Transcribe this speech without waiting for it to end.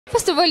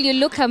First of all, you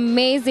look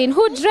amazing.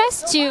 Who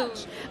dressed you?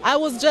 I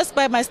was dressed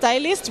by my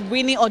stylist,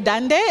 Winnie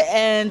Odande,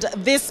 and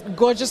this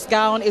gorgeous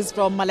gown is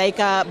from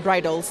Malaika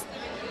Bridals.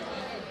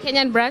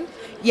 Kenyan brand?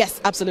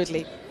 Yes,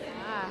 absolutely.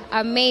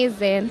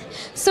 Amazing.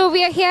 So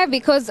we are here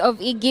because of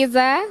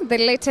Igiza, the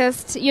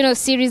latest,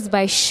 series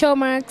by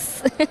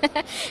Showmax.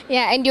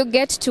 Yeah, and you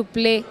get to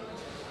play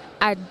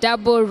a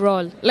double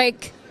role,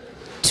 like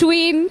two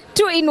in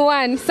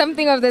one,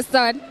 something of the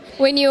sort.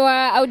 When you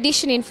were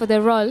auditioning for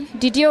the role,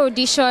 did you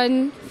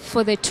audition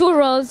for the two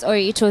roles or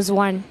it was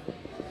one?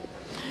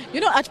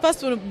 At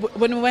first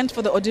when we went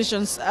for the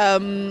auditions,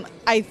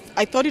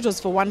 I thought it was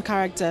for one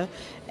character.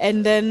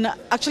 And then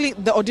actually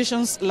the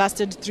auditions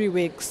lasted 3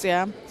 weeks,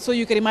 yeah. So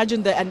you can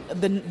imagine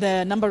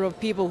the number of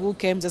people who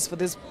came just for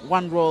this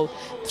one role,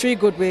 3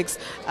 good weeks.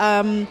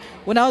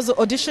 When I was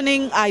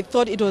auditioning, I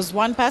thought it was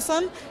one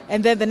person.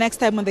 And then the next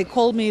time when they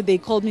called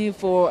me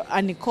for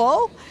a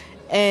Nicole.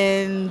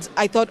 And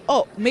I thought,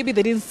 maybe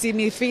they didn't see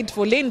me fit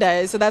for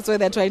Linda, so that's why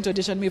they're trying to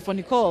audition me for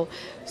Nicole.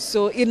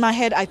 So in my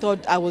head, I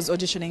thought I was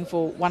auditioning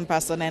for one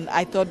person, and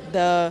I thought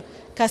the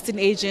casting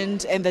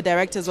agent and the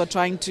directors were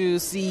trying to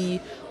see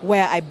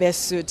where I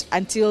best suit.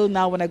 Until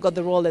now, when I got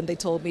the role and they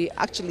told me,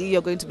 actually,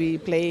 you're going to be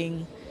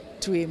playing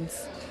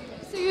twins.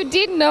 So you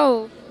didn't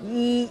know?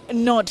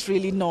 Not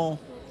really, no.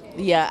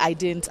 Yeah, I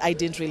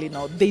didn't really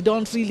know. They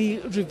don't really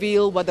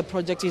reveal what the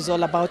project is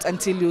all about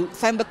until you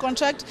sign the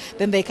contract.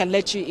 Then they can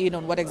let you in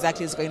on what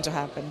exactly is going to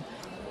happen.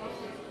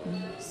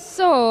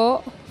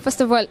 So,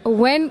 first of all,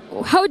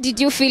 how did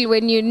you feel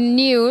when you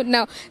knew?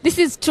 Now, this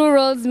is 2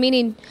 roles,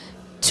 meaning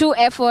 2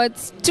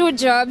 efforts, 2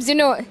 jobs.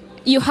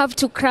 You have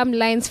to cram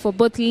lines for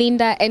both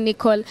Linda and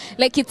Nicole.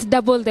 Like, it's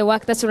double the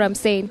work. That's what I'm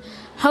saying.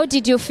 How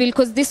did you feel?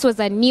 Because this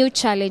was a new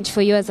challenge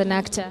for you as an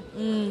actor.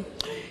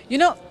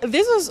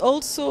 This was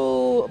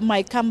also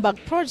my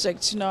comeback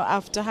project,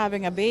 after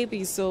having a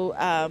baby. So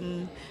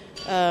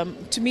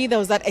to me, there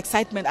was that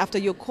excitement after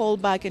you're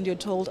called back and you're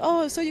told,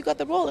 so you got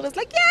the role. And I was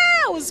like,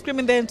 yeah, I was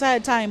screaming the entire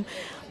time.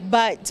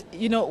 But,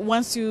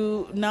 once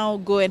you now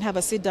go and have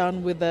a sit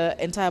down with the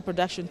entire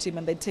production team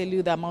and they tell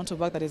you the amount of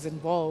work that is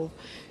involved,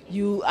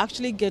 you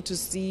actually get to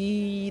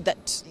see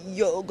that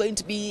you're going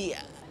to be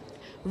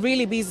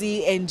really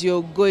busy and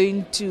you're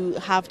going to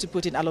have to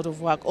put in a lot of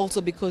work, also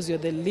because you're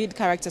the lead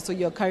character, so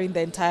you're carrying the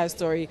entire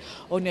story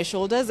on your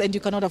shoulders, and you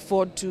cannot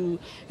afford to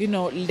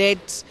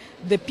let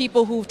the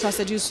people who've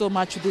trusted you so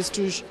much with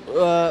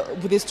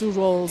these two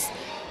roles.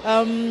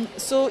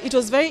 So it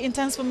was very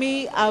intense for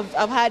me.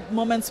 I've had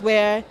moments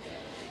where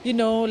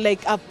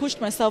I've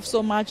pushed myself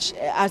so much.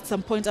 At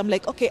some point I'm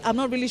like, okay, I'm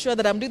not really sure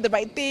that I'm doing the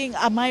right thing.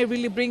 Am I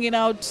really bringing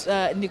out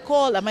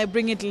Nicole? Am I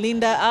bringing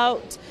Linda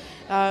out?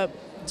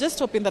 Just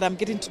hoping that I'm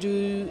getting to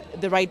do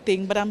the right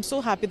thing. But I'm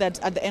so happy that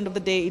at the end of the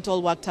day, it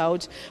all worked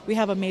out. We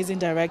have amazing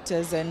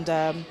directors, and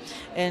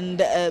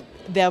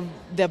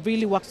they've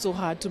really worked so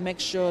hard to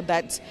make sure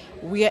that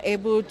we are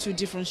able to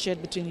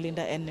differentiate between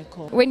Linda and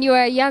Nicole. When you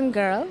were a young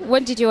girl,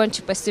 what did you want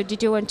to pursue?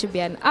 Did you want to be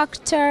an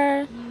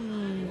actor?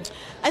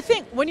 I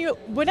think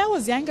when I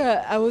was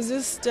younger, I was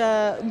just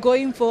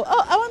going for,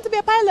 I want to be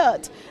a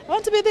pilot. I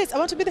want to be this. I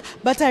want to be that.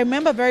 But I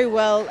remember very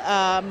well,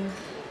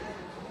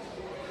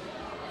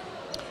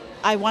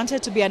 I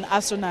wanted to be an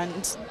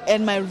astronaut,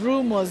 and my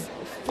room was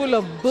full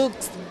of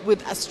books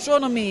with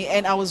astronomy,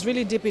 and I was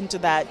really deep into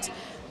that.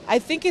 I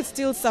think it's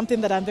still something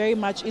that I'm very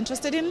much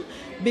interested in,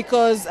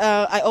 because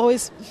I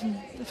always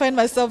find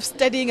myself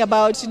studying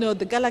about,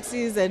 the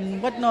galaxies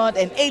and whatnot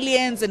and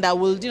aliens, and I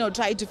will,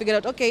 try to figure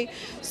out, okay,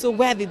 so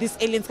where did these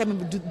aliens come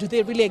in? Do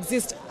they really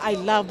exist? I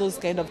love those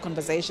kind of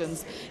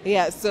conversations.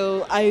 Yeah,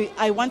 so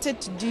I wanted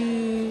to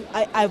do,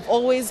 I've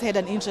always had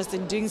an interest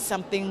in doing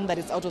something that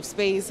is out of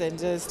space and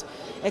just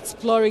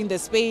exploring the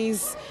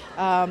space,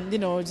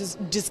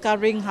 just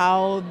discovering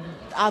how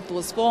Earth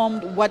was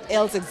formed, what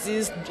else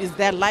exists, is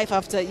there life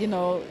after,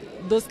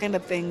 those kind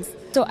of things.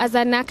 So as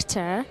an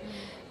actor,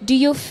 do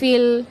you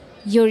feel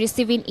you're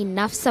receiving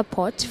enough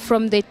support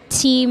from the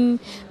team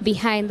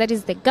behind, that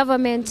is the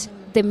government,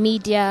 the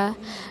media,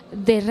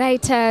 the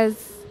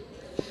writers?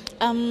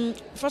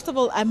 First of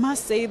all, I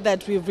must say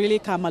that we've really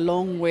come a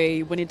long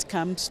way when it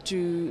comes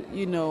to,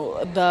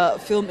 the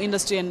film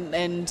industry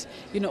and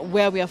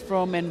where we are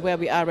from and where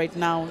we are right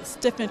now. It's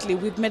definitely,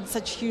 we've made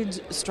such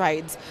huge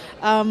strides.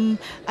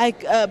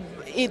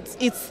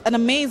 It's an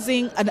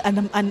amazing,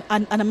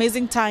 an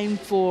amazing time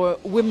for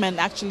women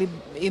actually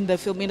in the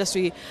film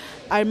industry.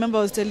 I remember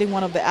I was telling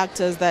one of the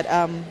actors that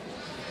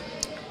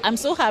I'm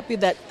so happy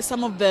that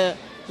some of the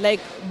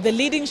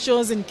leading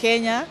shows in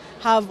Kenya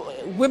have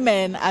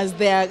women as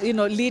their,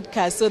 lead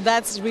cast. So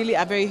that's really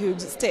a very huge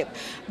step.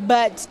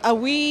 But are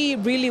we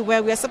really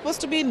where we are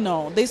supposed to be?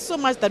 No. There's so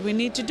much that we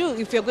need to do.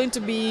 If you're going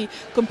to be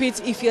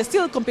if you're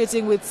still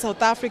competing with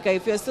South Africa,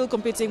 if you're still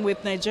competing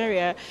with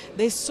Nigeria,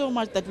 there's so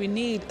much that we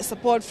need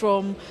support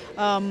from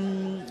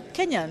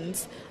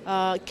Kenyans.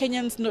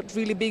 Kenyans not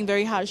really being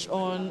very harsh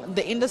on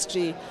the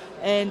industry,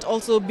 and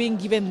also being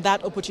given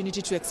that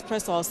opportunity to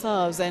express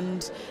ourselves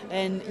and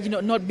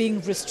not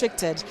being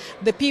restricted.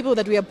 The people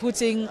that we are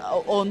putting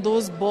on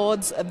those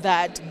boards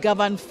that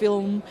govern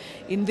film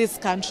in this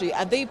country?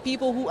 Are they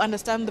people who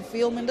understand the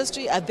film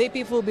industry? Are they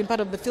people who've been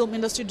part of the film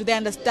industry? Do they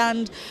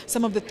understand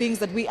some of the things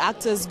that we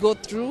actors go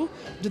through?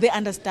 Do they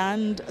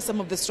understand some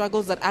of the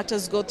struggles that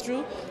actors go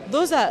through?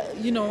 Those are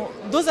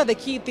the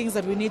key things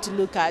that we need to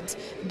look at.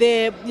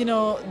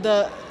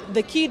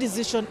 The key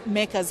decision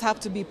makers have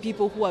to be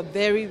people who are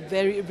very,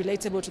 very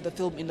relatable to the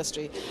film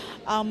industry.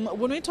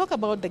 When we talk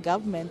about the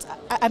government,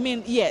 I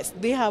mean, yes,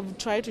 they have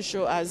tried to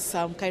show us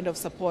some kind of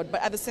support,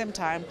 but at the same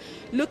time,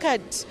 look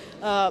at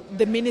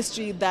the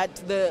ministry that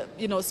the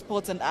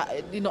sports and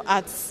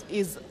arts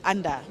is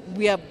under.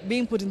 We are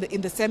being put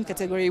in the same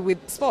category with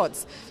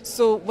sports.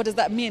 So what does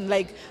that mean?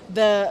 Like,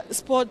 the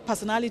sport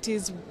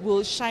personalities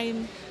will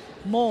shine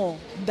more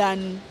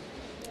than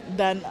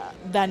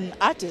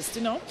artists,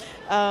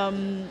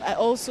 I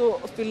also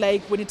feel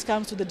like when it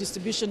comes to the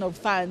distribution of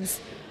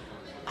funds,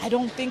 I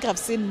don't think I've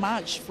seen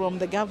much from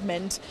the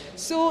government.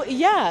 So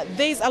yeah,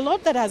 there's a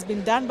lot that has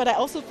been done, but I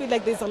also feel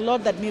like there's a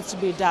lot that needs to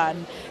be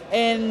done.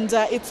 And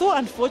it's so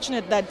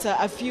unfortunate that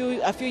a few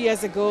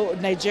years ago,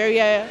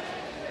 Nigeria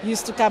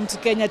used to come to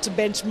Kenya to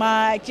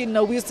benchmark.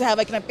 We used to have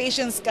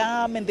patients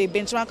come and they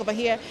benchmark over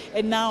here,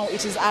 and now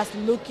it is us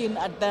looking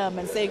at them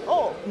and saying,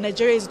 oh,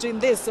 Nigeria is doing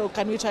this, so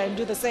can we try and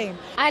do the same?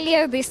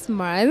 Earlier this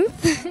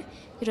month,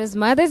 it was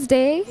Mother's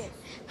Day.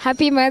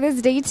 Happy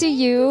Mother's Day to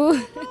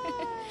you.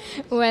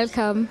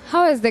 Welcome.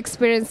 How has the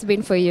experience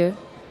been for you?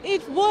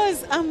 It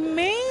was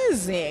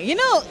amazing.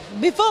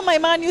 Before, my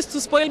mom used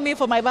to spoil me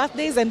for my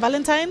birthdays and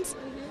Valentine's.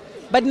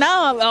 But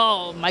now,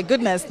 oh my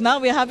goodness, now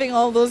we're having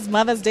all those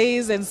Mother's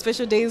Days and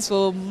special days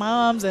for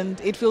moms, and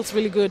it feels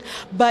really good.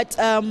 But,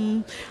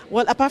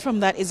 apart from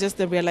that, it's just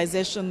the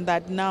realization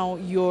that now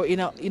you're in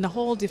a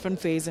whole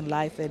different phase in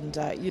life, and,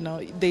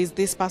 there's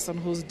this person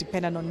who's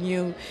dependent on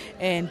you,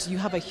 and you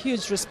have a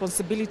huge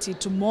responsibility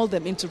to mold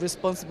them into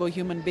responsible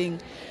human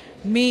being.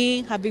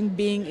 Me, having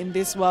been in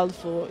this world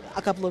for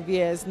a couple of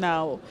years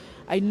now,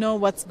 I know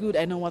what's good,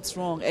 I know what's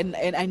wrong, and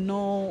I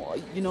know,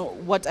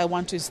 what I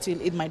want to instill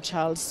in my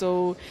child.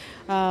 So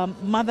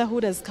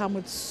motherhood has come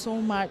with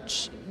so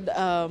much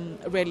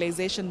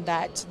realization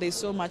that there's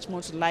so much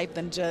more to life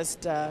than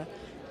just,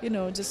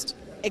 just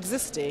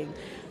existing.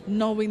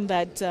 Knowing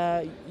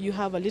that you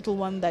have a little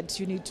one that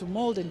you need to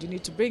mold and you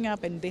need to bring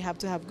up, and they have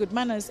to have good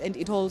manners, and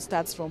it all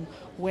starts from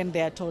when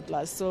they are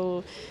toddlers.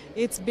 So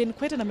it's been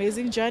quite an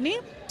amazing journey.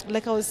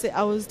 Like I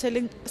was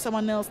telling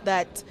someone else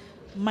that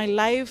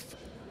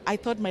I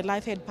thought my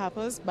life had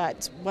purpose,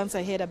 but once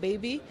I had a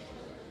baby,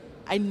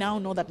 I now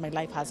know that my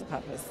life has a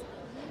purpose.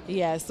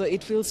 Yeah, so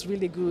it feels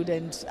really good,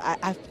 and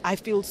I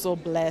feel so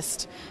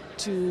blessed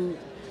to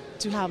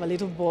have a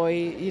little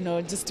boy,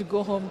 just to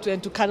go home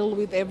and to cuddle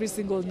with every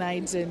single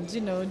night, and,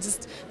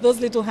 just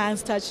those little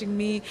hands touching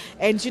me,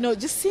 and,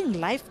 just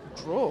seeing life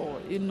grow,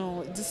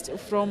 just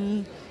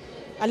from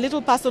a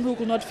little person who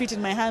could not fit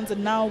in my hands,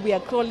 and now we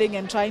are crawling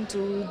and trying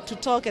to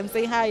talk and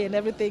say hi and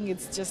everything.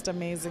 It's just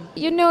amazing.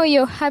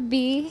 Your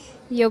hubby,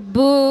 your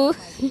boo.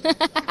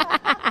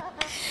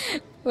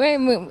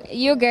 When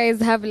you guys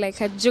have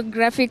a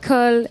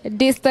geographical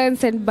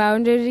distance and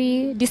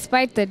boundary,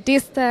 despite the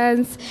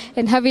distance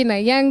and having a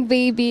young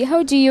baby,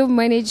 how do you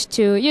manage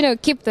to,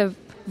 keep the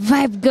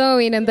vibe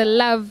going and the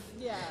love?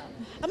 Yeah,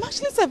 I'm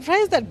actually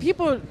surprised that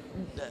people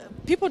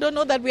don't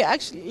know that we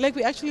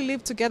actually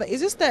live together.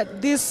 It's just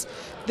that this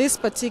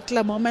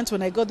particular moment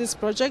when I got this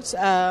project,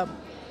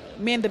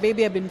 me and the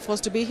baby have been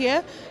forced to be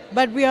here,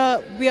 but we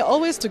are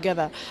always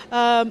together.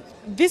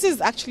 This is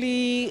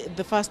actually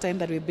the first time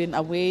that we've been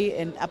away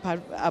and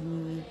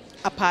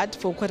apart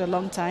for quite a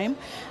long time,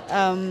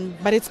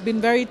 but it's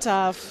been very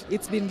tough.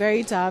 It's been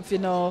very tough,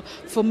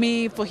 for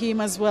me, for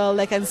him as well.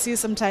 I can see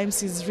sometimes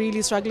he's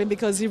really struggling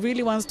because he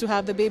really wants to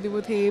have the baby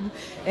with him,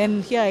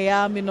 and here I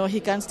am, he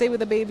can't stay with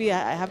the baby.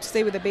 I have to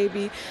stay with the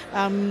baby.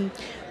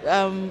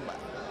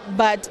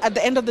 But at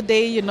the end of the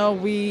day,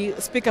 we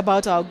speak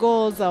about our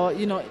goals.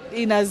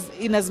 In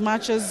as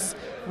much as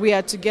we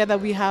are together,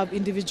 we have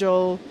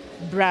individual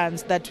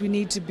brands that we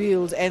need to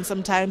build, and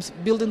sometimes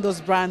building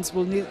those brands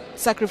will need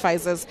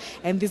sacrifices,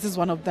 and this is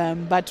one of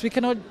them. But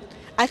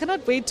I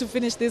cannot wait to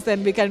finish this,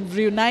 and we can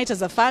reunite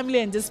as a family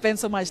and just spend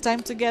so much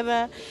time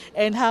together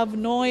and have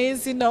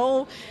noise,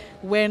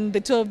 when the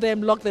two of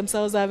them lock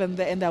themselves up and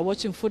they're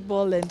watching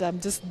football, and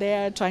I'm just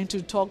there trying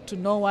to talk to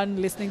no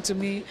one listening to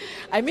me.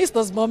 I miss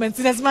those moments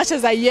in as much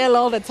as I yell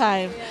all the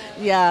time.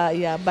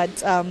 Yeah. But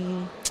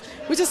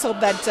we just hope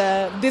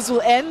that this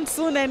will end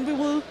soon and we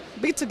will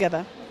be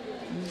together.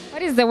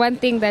 What is the one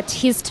thing that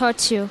he's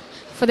taught you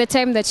for the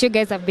time that you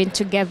guys have been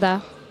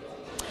together?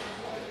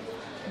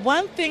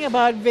 One thing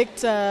about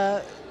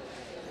Victor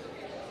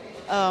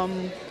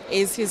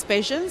is his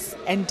patience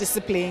and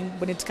discipline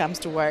when it comes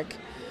to work.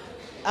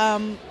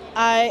 I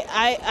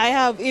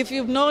have, if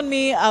you've known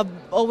me, I've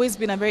always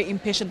been a very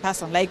impatient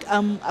person.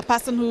 A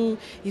person who,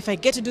 if I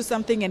get to do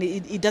something and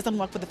it doesn't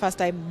work for the first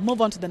time, move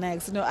on to the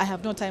next. I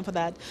have no time for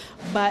that.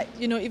 But,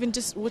 even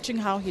just watching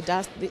how he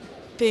does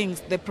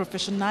things, the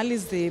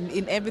professionalism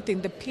in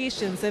everything, the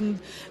patience, and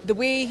the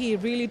way he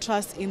really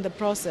trusts in the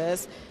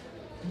process,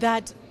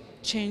 that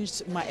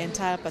changed my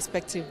entire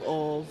perspective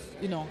of,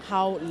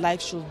 how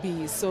life should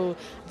be. So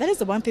that is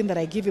the one thing that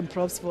I give him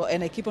props for,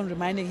 and I keep on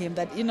reminding him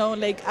that,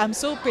 I'm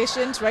so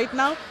patient right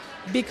now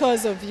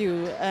because of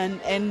you.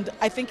 And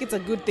I think it's a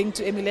good thing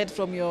to emulate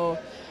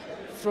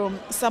from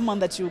someone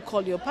that you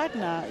call your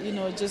partner,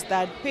 just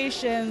that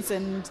patience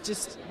and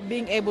just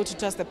being able to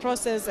trust the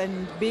process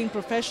and being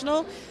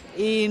professional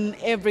in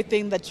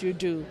everything that you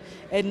do,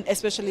 and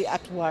especially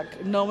at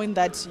work, knowing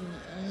that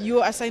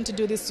you are assigned to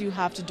do this, you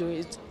have to do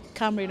it.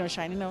 Come rain or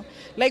shine,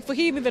 Like for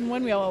him, even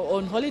when we are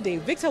on holiday,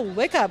 Victor will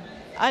wake up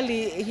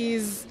early.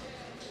 He's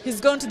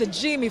gone to the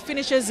gym. He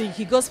finishes.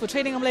 He goes for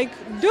training. I'm like,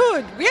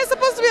 dude, we are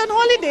supposed to be on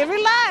holiday.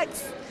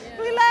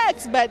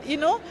 Relax. But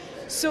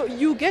so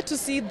you get to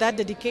see that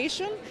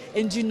dedication,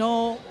 and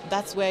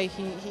that's where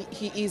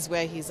he is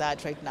where he's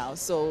at right now.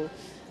 So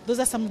those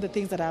are some of the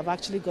things that I've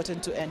actually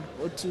gotten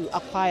to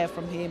acquire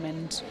from him,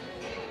 and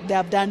they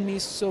have done me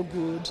so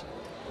good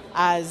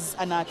as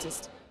an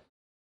artist.